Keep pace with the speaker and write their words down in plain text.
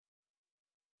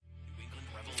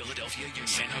Philadelphia,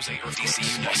 San Jose, Earth,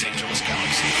 DC, Los Angeles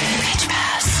Galaxy, Pitch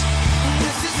Pass,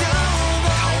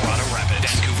 Colorado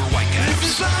Rapids, Vancouver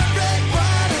Whitecaps,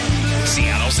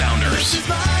 Seattle Sounders,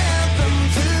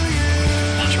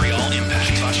 Montreal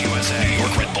Impact, USA, New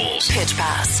York Red Bulls. Pitch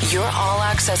Pass, your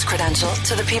all-access credential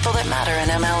to the people that matter in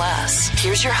MLS.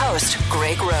 Here's your host,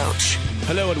 Greg Roach.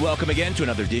 Hello and welcome again to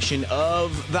another edition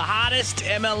of the hottest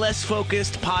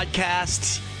MLS-focused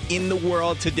podcast in the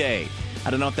world today. I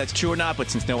don't know if that's true or not,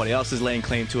 but since nobody else is laying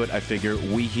claim to it, I figure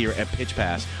we here at Pitch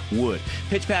Pass would.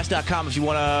 PitchPass.com if you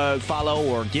want to follow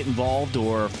or get involved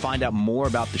or find out more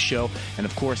about the show. And,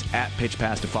 of course, at Pitch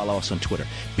Pass to follow us on Twitter.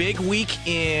 Big week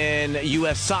in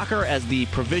U.S. soccer as the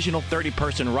provisional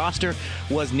 30-person roster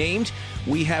was named.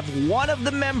 We have one of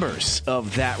the members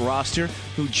of that roster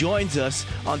who joins us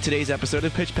on today's episode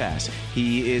of Pitch Pass.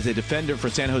 He is a defender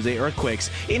for San Jose Earthquakes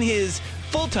in his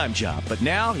full-time job, but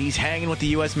now he's hanging with the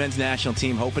U.S. men's national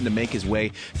team, hoping to make his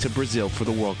way to Brazil for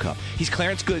the World Cup. He's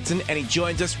Clarence Goodson, and he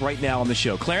joins us right now on the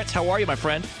show. Clarence, how are you, my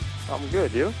friend? I'm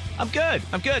good. You? I'm good.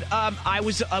 I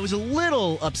was a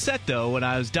little upset, though, when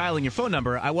I was dialing your phone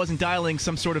number. I wasn't dialing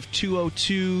some sort of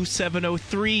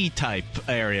 202-703 type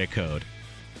area code.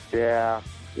 Yeah,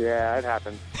 it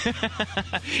happens.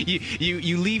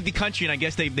 You leave the country, and I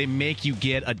guess they make you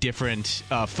get a different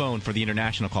phone for the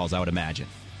international calls, I would imagine.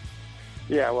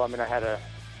 Yeah, well, I mean, I had a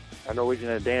Norwegian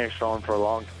and a Danish phone for a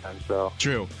long time, so.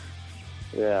 True.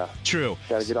 Yeah. True.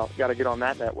 Got to get on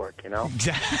that network, you know.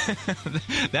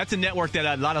 That's a network that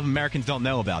a lot of Americans don't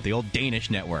know about, the old Danish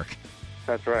network.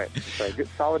 That's right. Good,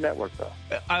 solid network, though.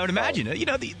 I would imagine. You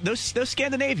know, those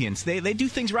Scandinavians, they do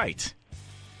things right.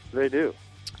 They do.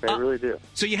 They really do.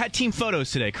 So you had team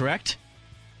photos today, correct?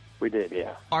 We did,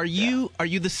 yeah. Are you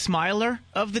the smiler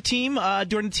of the team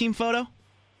during the team photo?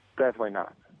 Definitely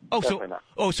not.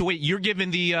 So wait, you're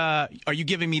giving are you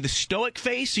giving me the stoic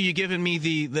face, or are you giving me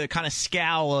the kind of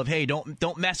scowl of, hey,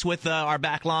 don't mess with our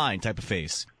back line type of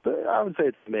face? But I would say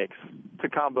it's a mix. It's a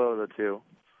combo of the two.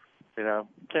 You know,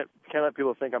 can't let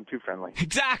people think I'm too friendly.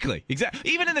 Exactly.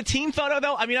 Even in the team photo,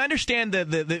 though, I mean, I understand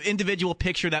the individual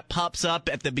picture that pops up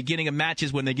at the beginning of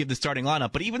matches when they give the starting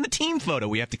lineup, but even the team photo,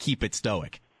 we have to keep it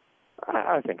stoic.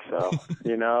 I think so.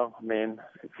 You know, I mean,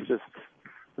 it's just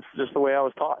the way I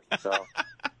was taught. So.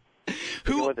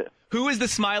 Who is the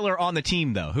smiler on the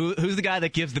team, though? Who's the guy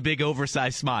that gives the big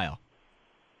oversized smile?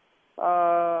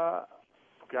 Gosh,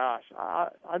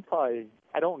 I'd probably,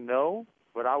 I don't know,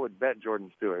 but I would bet Jordan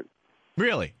Stewart.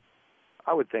 Really?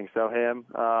 I would think so. Him.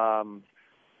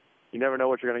 You never know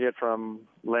what you're going to get from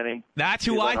Lenny. That's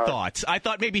who I thought. I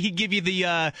thought maybe he'd give you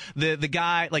the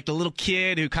guy, like the little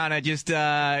kid who kind of just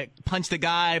punched the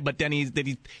guy, but then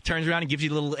he turns around and gives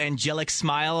you a little angelic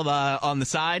smile on the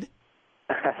side.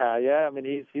 Yeah, I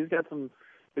mean he's got some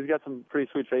pretty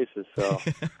sweet faces. So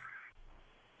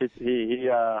he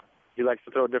likes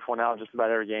to throw a different one out just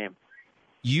about every game.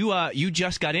 You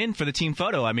just got in for the team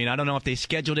photo. I mean, I don't know if they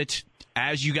scheduled it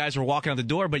as you guys were walking out the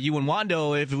door, but you and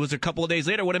Wando, if it was a couple of days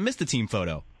later, would have missed the team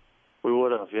photo. We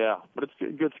would have, yeah. But it's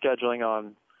good scheduling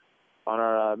on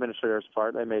our administrator's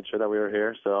part. They made sure that we were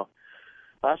here. So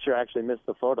last year I actually missed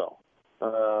the photo.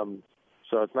 So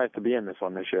it's nice to be in this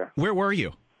one this year. Where were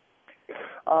you?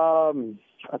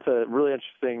 That's a really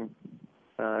interesting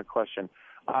question.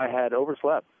 I had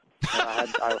overslept.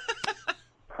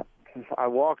 I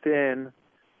walked in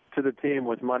to the team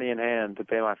with money in hand to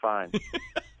pay my fine.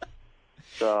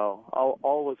 So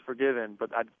all was forgiven,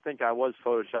 but I think I was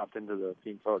photoshopped into the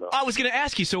team photo. I was going to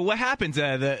ask you. So what happens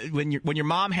when your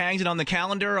mom hangs it on the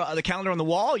calendar on the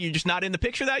wall? You're just not in the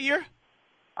picture that year?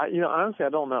 Honestly, I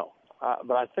don't know,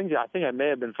 but I think I may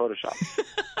have been photoshopped.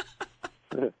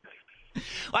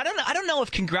 I don't know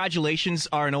if congratulations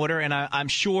are in order, and I'm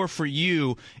sure for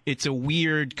you it's a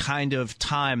weird kind of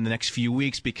time the next few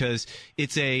weeks because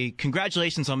it's a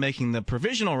congratulations on making the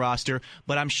provisional roster,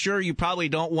 but I'm sure you probably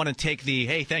don't want to take the,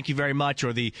 hey, thank you very much,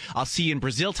 or the I'll see you in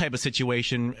Brazil type of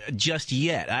situation just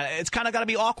yet. It's kind of got to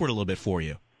be awkward a little bit for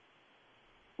you.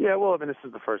 Yeah, well, I mean, this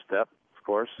is the first step, of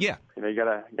course. Yeah. You know, you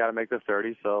gotta make the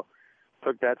 30, so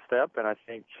took that step, and I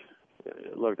think,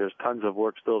 look, there's tons of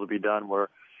work still to be done. We're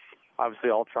obviously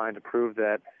all trying to prove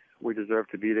that we deserve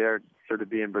to be there, deserve to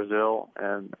be in Brazil,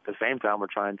 and at the same time we're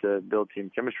trying to build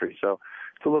team chemistry. So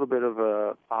it's a little bit of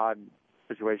a odd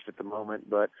situation at the moment,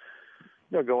 but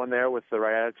go in there with the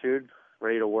right attitude,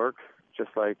 ready to work,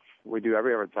 just like we do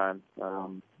every other time.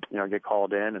 Get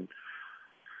called in, and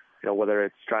whether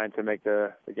it's trying to make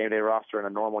the game day roster in a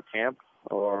normal camp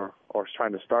or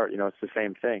trying to start, it's the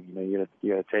same thing. You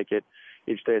got to take it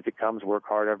each day as it comes, work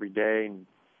hard every day,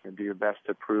 and do your best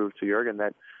to prove to Jurgen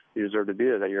that you deserve to be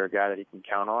there, that you're a guy that he can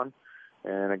count on,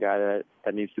 and a guy that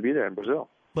needs to be there in Brazil.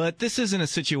 But this isn't a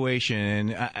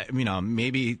situation,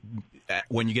 maybe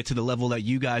when you get to the level that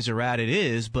you guys are at, it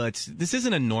is, but this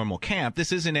isn't a normal camp.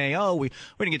 This isn't we're going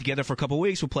to get together for a couple of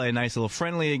weeks, we'll play a nice little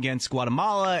friendly against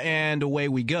Guatemala, and away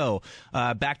we go,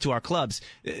 back to our clubs.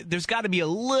 There's got to be a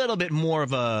little bit more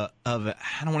of a, I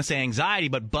don't want to say anxiety,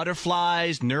 but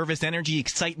butterflies, nervous energy,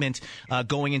 excitement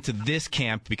going into this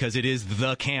camp, because it is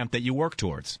the camp that you work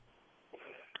towards.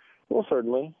 Well,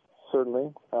 certainly.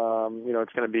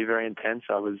 It's going to be very intense.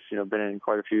 I was, been in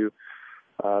quite a few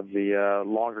of the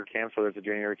longer camps, whether it's a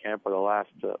January camp or the last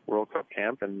World Cup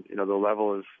camp, and the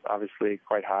level is obviously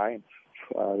quite high.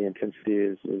 The intensity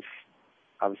is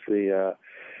obviously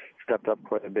stepped up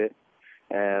quite a bit.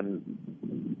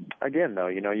 And again, though,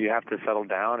 you have to settle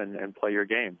down and play your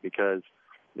game, because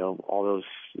all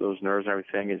those nerves and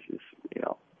everything is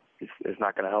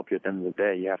not going to help you at the end of the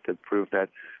day. You have to prove that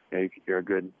you're a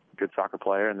good soccer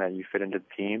player and that you fit into the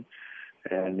team,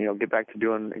 and get back to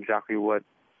doing exactly what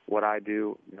I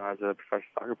do as a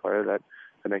professional soccer player that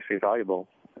makes me valuable.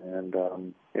 And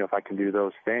if I can do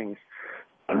those things,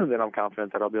 then I'm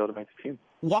confident that I'll be able to make the team.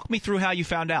 Walk me through how you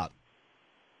found out.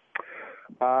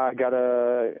 I got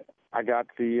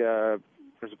there's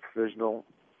a provisional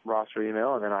roster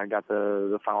email, and then I got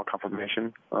the final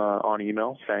confirmation on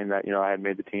email saying that I had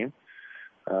made the team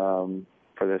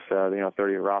for this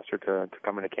 30 roster to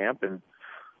come into camp. And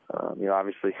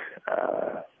obviously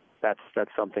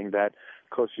that's something that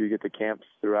closer you get to camps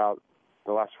throughout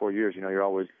the last 4 years, you're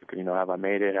always looking, have I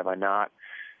made it, have I not?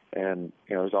 And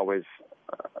there's always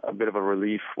a bit of a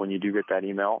relief when you do get that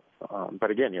email. But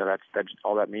again, that's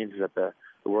all that means is that the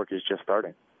work is just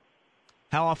starting.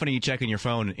 How often are you checking your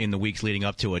phone in the weeks leading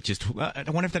up to it? Just, I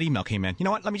wonder if that email came in. You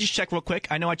know what? Let me just check real quick.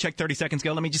 I know I checked 30 seconds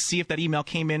ago. Let me just see if that email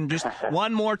came in just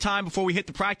one more time before we hit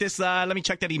the practice. Let me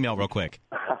check that email real quick.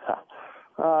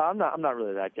 I'm not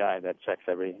really that guy that checks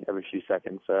every few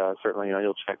seconds. Certainly,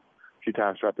 you'll check a few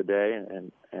times throughout the day,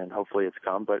 and hopefully it's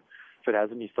come. But if it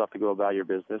hasn't, you still have to go about your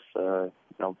business.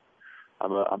 I'm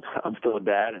still a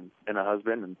dad and a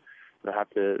husband, and I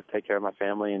have to take care of my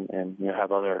family and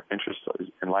have other interests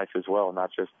in life as well,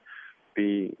 not just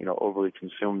be overly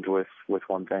consumed with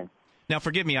one thing. Now,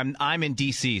 forgive me, I'm in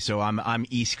D.C., so I'm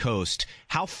East Coast.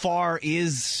 How far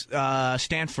is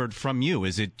Stanford from you?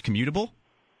 Is it commutable?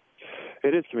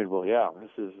 It is commutable, yeah.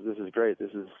 This is great.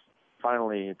 This is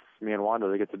finally, it's me and Wanda.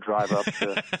 They get to drive up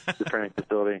to the training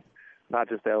facility. Not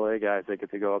just the LA guys. They get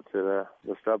to go up to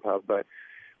the StubHub, but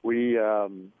we.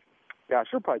 Yeah,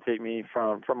 she'll probably take me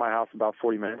from my house about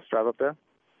 40 minutes drive up there.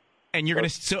 And you're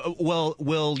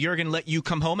will Jurgen let you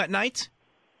come home at night?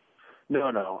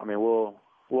 No. I mean, we'll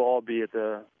all be at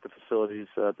the facilities,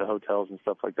 at the hotels and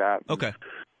stuff like that. Okay.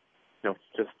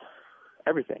 Just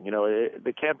everything.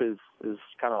 The camp is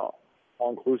kind of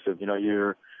all inclusive.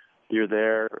 You're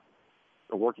there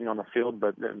working on the field,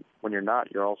 but then when you're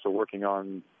not, you're also working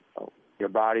on your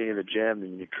body, the gym, the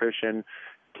nutrition,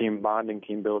 team bonding,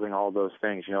 team building, all those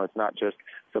things. It's not just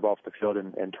step off the field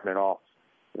and turn it off.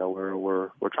 We're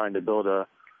trying to build a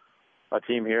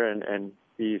team here and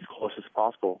be as close as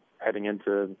possible heading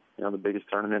into the biggest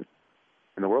tournament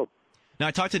in the world. Now,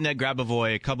 I talked to Ned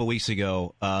Grabavoy a couple weeks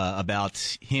ago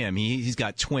about him. He's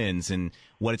got twins and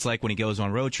what it's like when he goes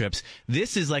on road trips.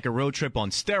 This is like a road trip on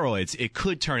steroids. It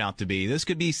could turn out to be. This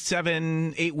could be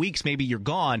 7-8 weeks. Maybe you're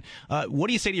gone. What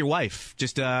do you say to your wife?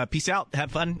 Just peace out,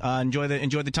 have fun, enjoy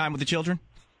the time with the children.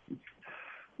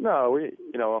 No,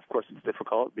 of course it's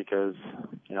difficult because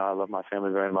I love my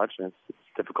family very much, and it's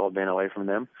difficult being away from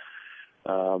them.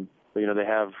 But they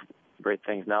have great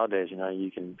things nowadays. You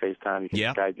can FaceTime, you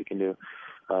can Skype,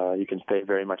 you can stay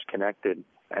very much connected.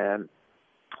 And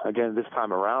again, this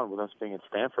time around, with us being at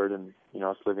Stanford and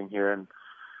us living here in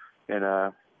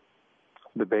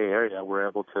the Bay Area, we're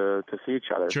able to see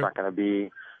each other. Sure. It's not going to be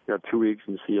 2 weeks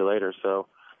and see you later. So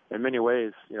in many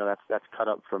ways, that's cut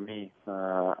up for me.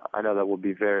 I know that we'll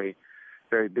be very,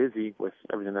 very busy with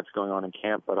everything that's going on in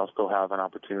camp, but I'll still have an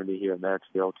opportunity here and there to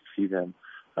be able to see them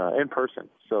in person.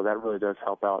 So that really does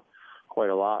help out quite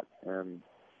a lot. And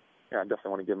I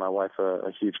definitely want to give my wife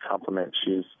a huge compliment.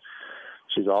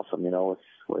 She's awesome,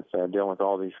 with dealing with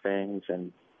all these things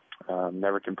and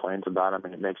never complains about them,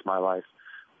 and it makes my life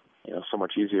so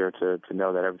much easier to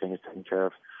know that everything is taken care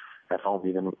of at home,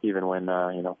 even when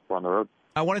we're on the road.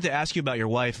 I wanted to ask you about your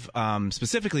wife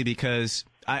specifically because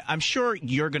I'm sure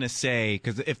you're going to say,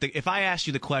 because if I asked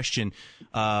you the question,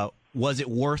 was it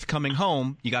worth coming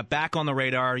home? You got back on the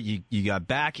radar, you got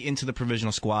back into the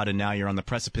provisional squad, and now you're on the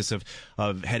precipice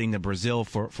of heading to Brazil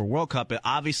for World Cup. But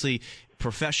obviously,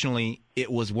 professionally, it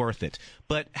was worth it.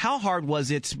 But how hard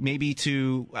was it maybe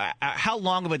to how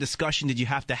long of a discussion did you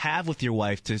have to have with your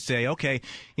wife to say, okay,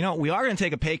 we are going to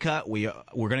take a pay cut. We're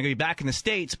going to be back in the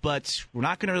States, but we're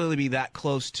not going to really be that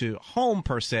close to home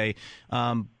per se.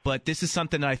 But this is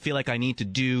something that I feel like I need to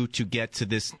do to get to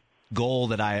this goal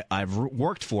that I've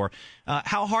worked for.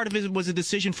 How hard of it was a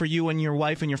decision for you and your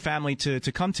wife and your family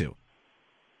to come to?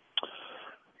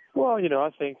 Well, I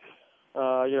think,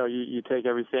 you take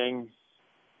everything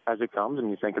as it comes and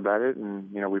you think about it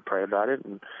and, we pray about it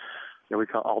and, we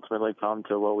ultimately come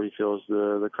to what we feel is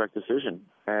the correct decision.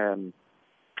 And,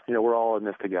 we're all in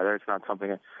this together. It's not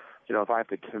something, if I have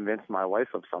to convince my wife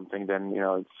of something, then,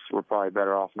 we're probably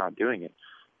better off not doing it.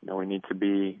 We need to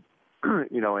be,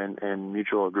 in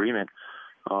mutual agreement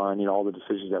on, all the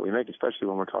decisions that we make, especially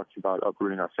when we're talking about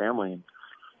uprooting our family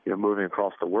and, moving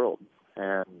across the world.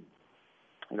 And,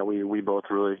 we both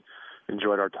really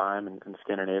enjoyed our time in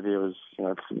Scandinavia. It was,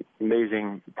 it's an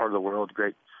amazing part of the world,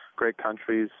 great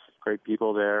countries, great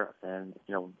people there. And,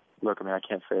 look, I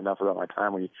can't say enough about my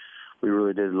time. We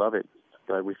really did love it,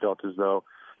 but we felt as though,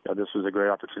 this was a great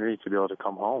opportunity to be able to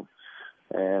come home.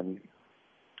 And,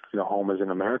 home is in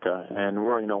America. And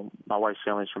we're, my wife's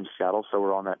family's from Seattle, so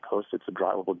we're on that coast. It's a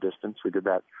drivable distance. We did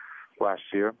that last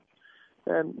year.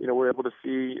 And, we're able to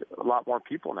see a lot more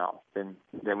people now than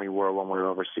we were when we were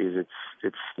overseas.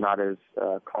 It's not as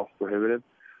cost prohibitive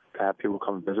to have people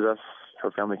come visit us.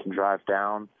 Her family can drive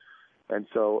down. And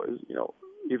so,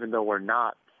 even though we're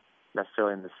not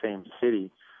necessarily in the same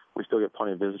city, we still get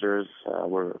plenty of visitors.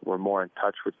 We're more in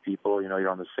touch with people. You're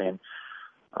on the same,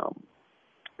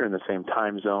 you're in the same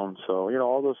time zone. So,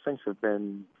 all those things have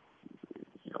been,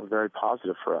 very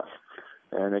positive for us.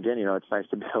 And again, it's nice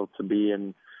to be able to be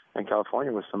in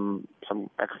California with some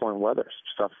excellent weather,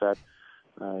 stuff that,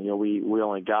 we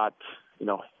only got,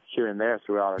 here and there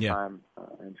throughout our time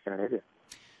in Scandinavia.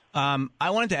 I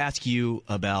wanted to ask you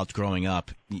about growing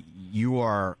up. You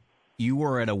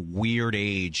were at a weird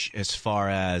age as far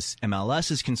as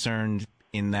MLS is concerned,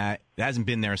 in that it hasn't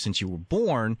been there since you were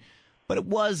born, but it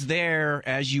was there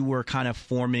as you were kind of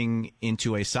forming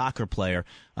into a soccer player.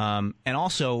 And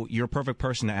also, you're a perfect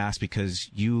person to ask because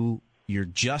you're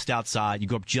just outside. You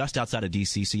grew up just outside of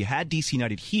D.C., so you had D.C.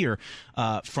 United here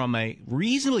from a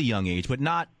reasonably young age, but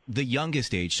not the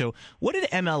youngest age. So what did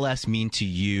MLS mean to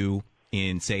you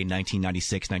in, say,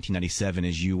 1996, 1997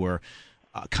 as you were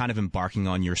kind of embarking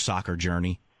on your soccer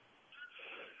journey?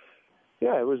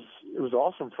 Yeah, it was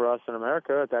awesome for us in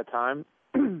America at that time,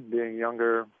 being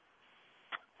younger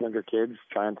kids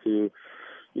trying to,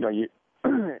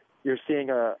 you're seeing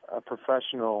a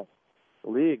professional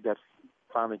league that's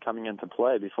finally coming into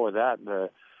play. Before that, the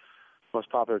most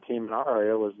popular team in our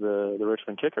area was the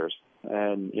Richmond Kickers.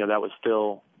 And, that was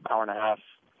still an hour and a half,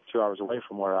 2 hours away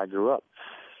from where I grew up.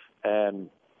 And,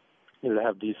 to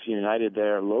have DC United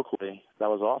there locally, that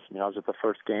was awesome. I was at the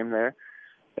first game there,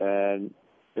 and,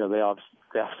 they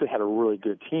obviously had a really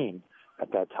good team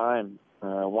at that time,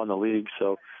 won the league.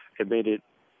 So it made it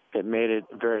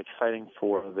very exciting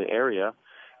for the area,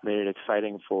 made it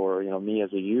exciting for, me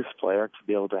as a youth player to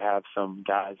be able to have some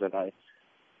guys that I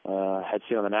had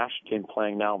seen on the national team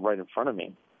playing now right in front of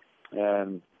me.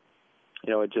 And,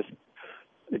 it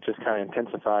just kind of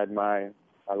intensified my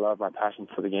love, my passion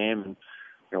for the game, and,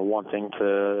 wanting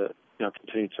to,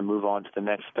 continue to move on to the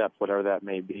next step, whatever that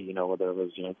may be, whether it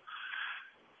was,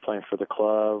 playing for the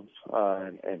club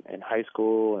in high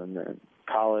school and then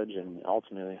college, and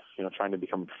ultimately, trying to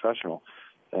become a professional.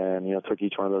 And, took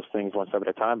each one of those things one step at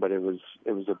a time, but it was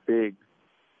a big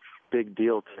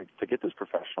deal to get this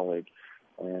professional league,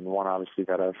 and one obviously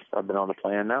that I've been on the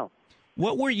plan now.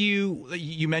 What were you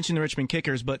mentioned the Richmond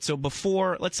Kickers, but so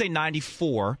before, let's say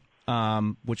 94,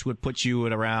 which would put you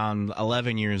at around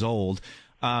 11 years old,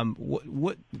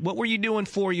 what were you doing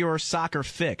for your soccer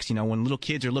fix? When little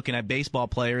kids are looking at baseball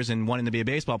players and wanting to be a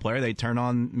baseball player, they turn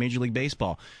on Major League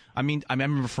Baseball. I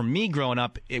remember for me growing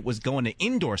up, it was going to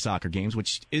indoor soccer games,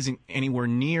 which isn't anywhere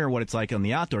near what it's like on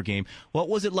the outdoor game. What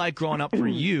was it like growing up for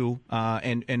you?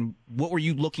 And what were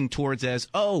you looking towards as,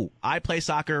 I play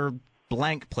soccer,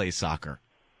 blank plays soccer?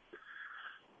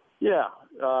 Yeah.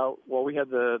 Well, we had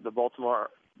the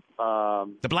Baltimore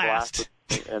the Blast.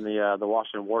 And the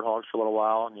Washington Warthogs for a little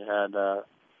while, and you had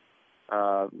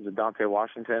the Dante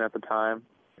Washington at the time,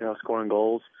 scoring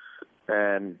goals,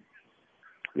 and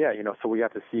so we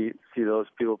got to see those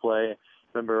people play.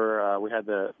 Remember, we had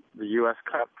the U.S.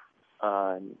 Cup,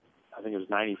 and I think it was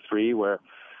 '93, where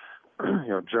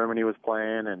Germany was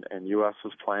playing and U.S.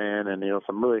 was playing, and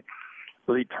some really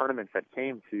elite tournaments that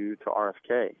came to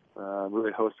RFK.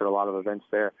 Really hosted a lot of events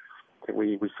there. I think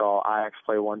we saw Ajax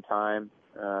play one time.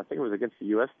 I think it was against the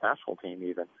U.S. national team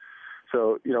even.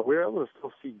 So, we were able to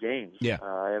still see games. Yeah.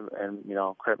 And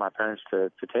credit my parents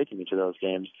to taking me to those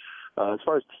games. As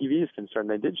far as TV is concerned,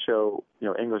 they did show,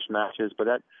 English matches, but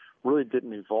that really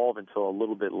didn't evolve until a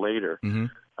little bit later.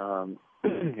 Mm-hmm.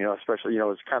 Especially, it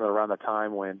was kind of around the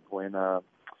time when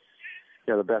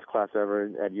the best class ever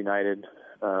at United,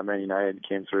 Man United,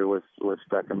 came through with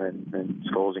Beckham and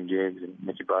Scholes and Giggs and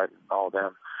Mickey Butt and all of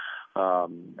them.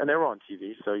 And they were on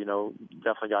TV, so,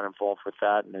 definitely got involved with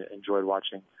that and enjoyed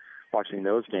watching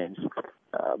those games.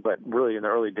 But really, in the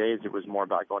early days, it was more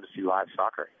about going to see live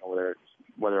soccer,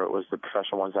 whether it was the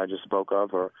professional ones I just spoke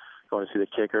of, or going to see the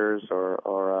kickers,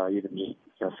 or even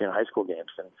just seeing high school games.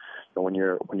 And when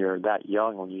you're that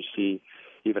young, when you see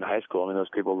even high school, those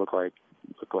people look like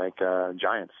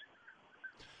giants.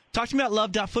 Talk to me about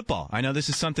Love.Football. I know this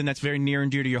is something that's very near and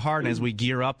dear to your heart, and as we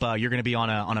gear up, you're going to be on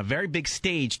a very big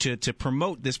stage to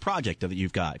promote this project that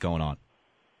you've got going on.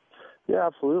 Yeah,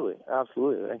 absolutely.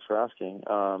 Thanks for asking.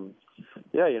 I'm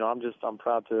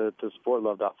proud to support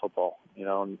Love.Football.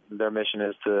 And their mission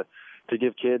is to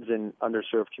give kids in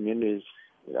underserved communities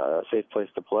a safe place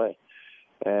to play.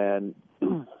 And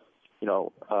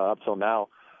up till now,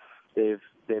 they've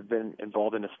been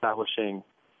involved in establishing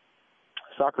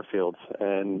soccer fields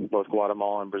in both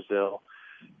Guatemala and Brazil,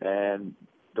 and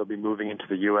they'll be moving into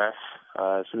the U.S.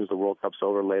 As soon as the World Cup's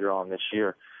over later on this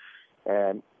year.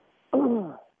 And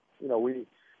we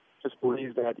just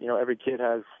believe that every kid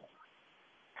has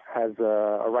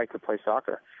a right to play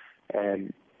soccer,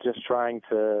 and just trying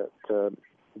to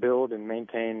build and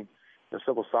maintain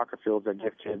simple soccer fields that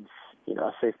give kids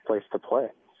a safe place to play.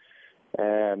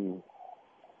 And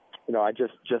I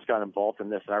just got involved in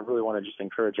this, and I really want to just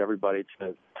encourage everybody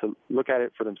to look at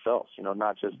it for themselves.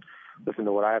 Not just listen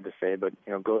to what I have to say, but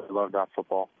go to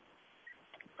Love.Football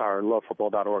or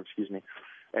lovefootball.org,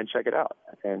 and check it out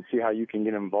and see how you can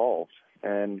get involved.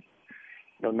 And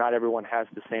not everyone has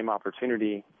the same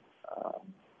opportunity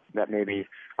that maybe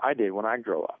I did when I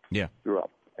grew up.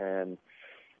 And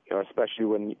especially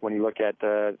when you look at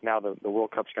now the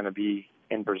World Cup's going to be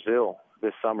in Brazil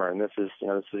this summer, and this is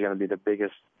going to be the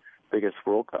biggest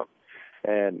World Cup.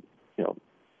 And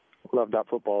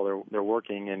Love.Football, they're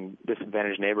working in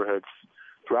disadvantaged neighborhoods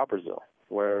throughout Brazil,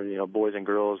 where boys and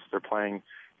girls, they're playing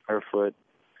barefoot,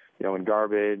 in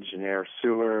garbage and air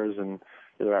sewers, and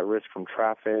they're at risk from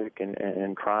traffic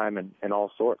and crime and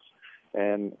all sorts.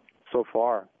 And so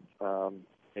far,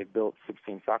 they've built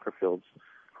 16 soccer fields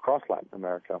across Latin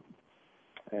America,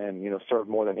 and served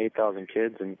more than 8,000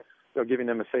 kids, and giving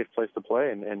them a safe place to play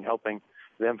and helping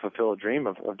them fulfill a dream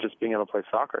of just being able to play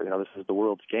soccer. This is the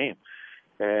world's game.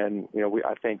 And,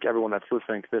 I think everyone that's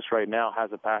listening to this right now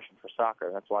has a passion for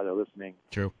soccer. That's why they're listening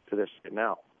to this right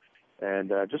now.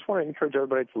 And just want to encourage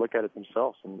everybody to look at it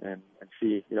themselves and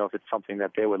see, if it's something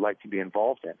that they would like to be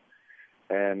involved in.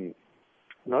 And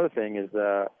another thing is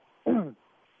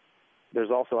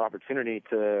there's also opportunity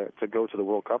to go to the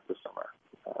World Cup this summer.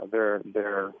 They're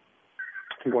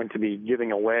going to be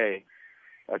giving away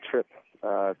a trip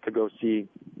to go see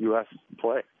U.S.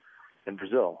 play in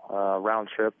Brazil, round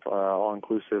trip, all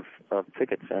inclusive of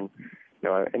tickets, and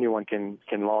anyone can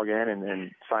log in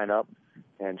and sign up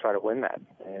and try to win that.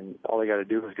 And all they got to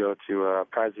do is go to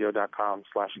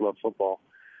prizeo.com/lovefootball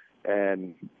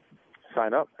and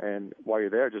sign up. And while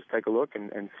you're there, just take a look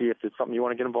and see if it's something you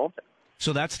want to get involved in.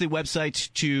 So that's the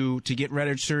website to get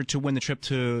registered to win the trip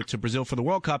to Brazil for the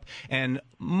World Cup. And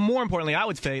more importantly, I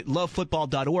would say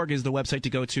lovefootball.org is the website to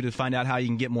go to find out how you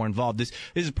can get more involved. This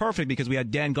is perfect because we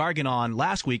had Dan Gargan on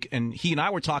last week, and he and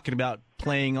I were talking about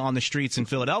playing on the streets in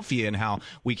Philadelphia and how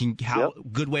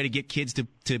good way to get kids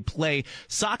to play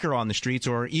soccer on the streets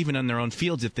or even on their own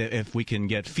fields if we can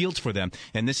get fields for them.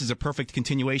 And this is a perfect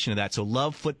continuation of that. So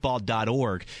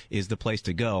lovefootball.org is the place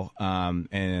to go.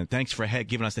 And thanks for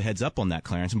giving us the heads up on that,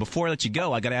 Clarence. And before I let you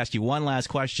go, I got to ask you one last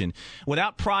question.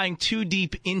 Without prying too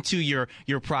deep into your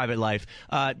private life,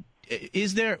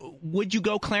 would you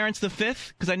go Clarence the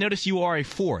Fifth? Because I noticed you are a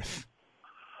fourth.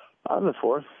 I'm the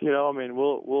fourth.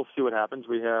 We'll see what happens.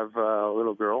 We have a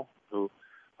little girl who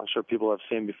I'm sure people have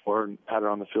seen before and had her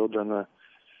on the field during the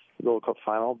World Cup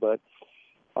final. But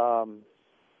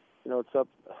it's up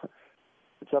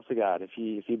to God. If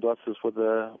he blesses us with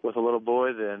a little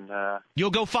boy, then you'll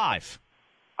go 5.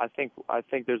 I think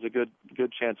there's a good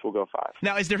chance we'll go 5.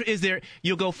 Now, is there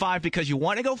you'll go 5 because you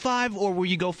want to go 5, or will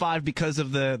you go 5 because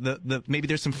of the maybe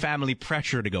there's some family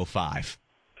pressure to go 5?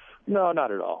 No,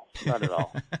 not at all. Not at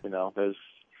all. There's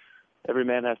every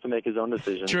man has to make his own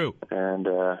decision. True. And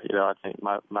I think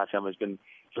my family's been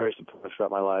very supportive throughout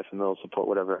my life, and they'll support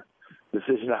whatever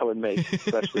decision I would make,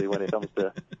 especially when it comes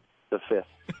to the 5th.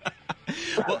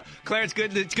 Well, Claire, it's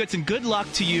good. And good luck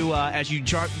to you as you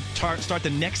start the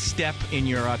next step in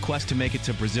your quest to make it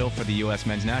to Brazil for the U.S.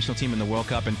 men's national team in the World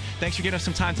Cup. And thanks for giving us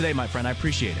some time today, my friend. I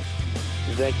appreciate it.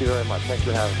 Thank you very much. Thanks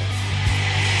for having me.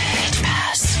 Pitch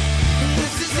Pass.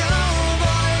 This is your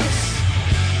voice.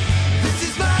 This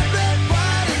is my red,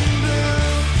 white, and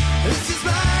blue. This is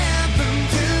my anthem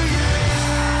to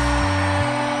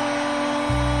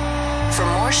you. For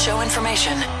more show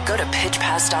information, go to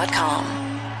pitchpass.com.